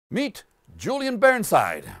Meet Julian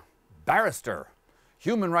Burnside, barrister,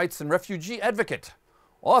 human rights and refugee advocate,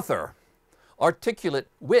 author, articulate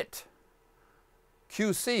wit,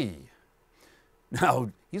 QC.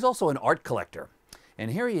 Now, he's also an art collector.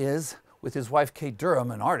 And here he is with his wife, Kate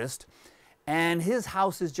Durham, an artist, and his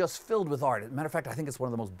house is just filled with art. As a matter of fact, I think it's one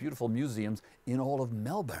of the most beautiful museums in all of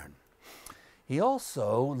Melbourne. He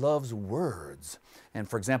also loves words. And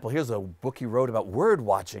for example, here's a book he wrote about word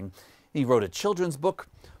watching. He wrote a children's book,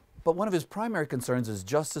 but one of his primary concerns is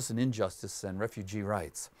justice and injustice and refugee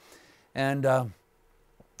rights. And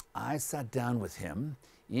I sat down with him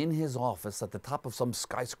in his office at the top of some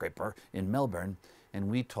skyscraper in Melbourne, and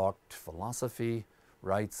we talked philosophy,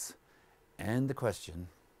 rights, and the question,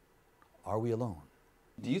 are we alone?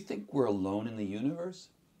 Do you think we're alone in the universe?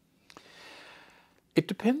 It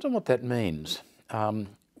depends on what that means.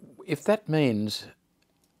 If that means,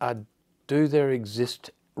 do there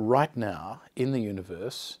exist right now in the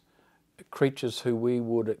universe creatures who we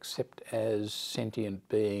would accept as sentient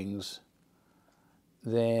beings,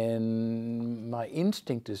 then my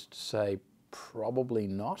instinct is to say probably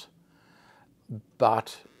not.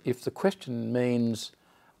 But if the question means,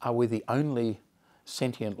 are we the only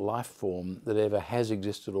sentient life form that ever has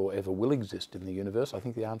existed or ever will exist in the universe, I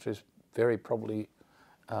think the answer is very probably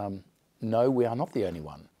no, we are not the only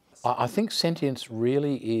one. I think sentience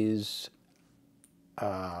really is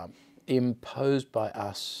imposed by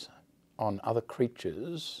us on other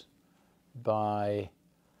creatures by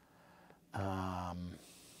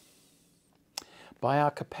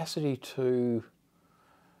our capacity to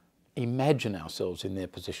imagine ourselves in their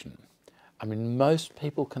position. I mean, most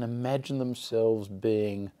people can imagine themselves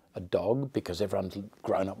being a dog because everyone's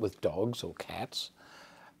grown up with dogs or cats,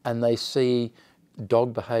 and they see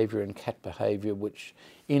dog behaviour and cat behaviour which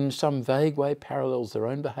in some vague way parallels their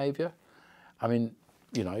own behaviour. I mean,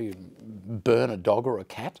 you know, you burn a dog or a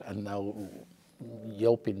cat and they'll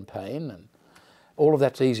yelp in pain, and all of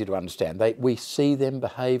that's easy to understand. We see them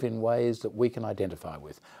behave in ways that we can identify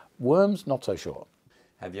with. Worms, not so sure.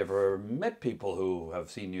 Have you ever met people who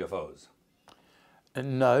have seen UFOs?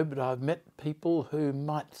 No, but I've met people who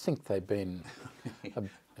might think they've been,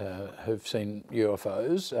 who've seen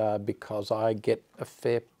UFOs because I get a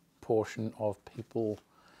fair portion of people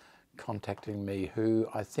contacting me who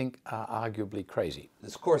I think are arguably crazy.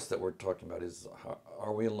 This course that we're talking about is,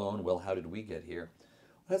 are we alone? Well, how did we get here?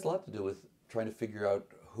 It has a lot to do with trying to figure out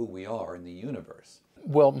who we are in the universe.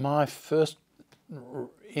 Well, my first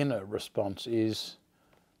inner response is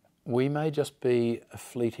we may just be a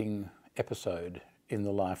fleeting episode in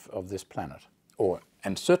the life of this planet,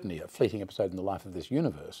 and certainly a fleeting episode in the life of this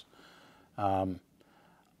universe. I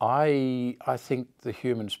think the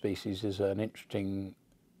human species is an interesting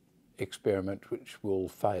experiment which will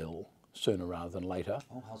fail sooner rather than later.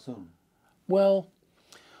 Oh, how soon? Well,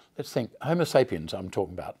 let's think. Homo sapiens, I'm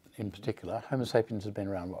talking about in particular. Homo sapiens has been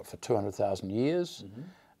around, what, for 200,000 years?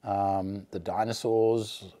 Mm-hmm. The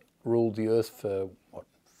dinosaurs ruled the earth for, what,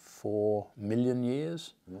 4 million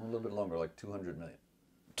years? A little bit longer, like 200 million.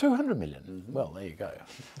 200 million? Mm-hmm. Well, there you go.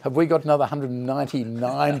 Have we got another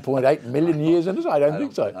 199.8 million years in us? I don't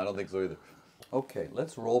think so. I don't think so either. Okay,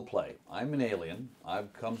 let's role play. I'm an alien.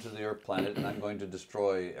 I've come to the Earth planet and I'm going to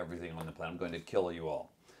destroy everything on the planet. I'm going to kill you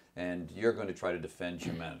all. And you're going to try to defend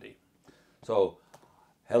humanity. So,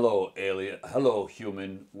 hello alien, hello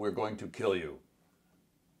human, we're going to kill you.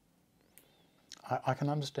 I can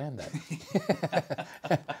understand that.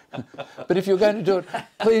 But if you're going to do it,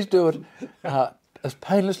 please do it as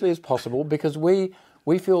painlessly as possible, because we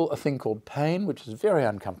feel a thing called pain, which is very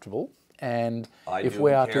uncomfortable. And if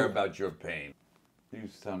we are care about your pain. You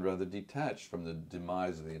sound rather detached from the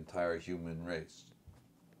demise of the entire human race.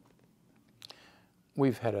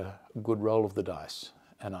 We've had a good roll of the dice,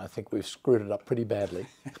 and I think we've screwed it up pretty badly.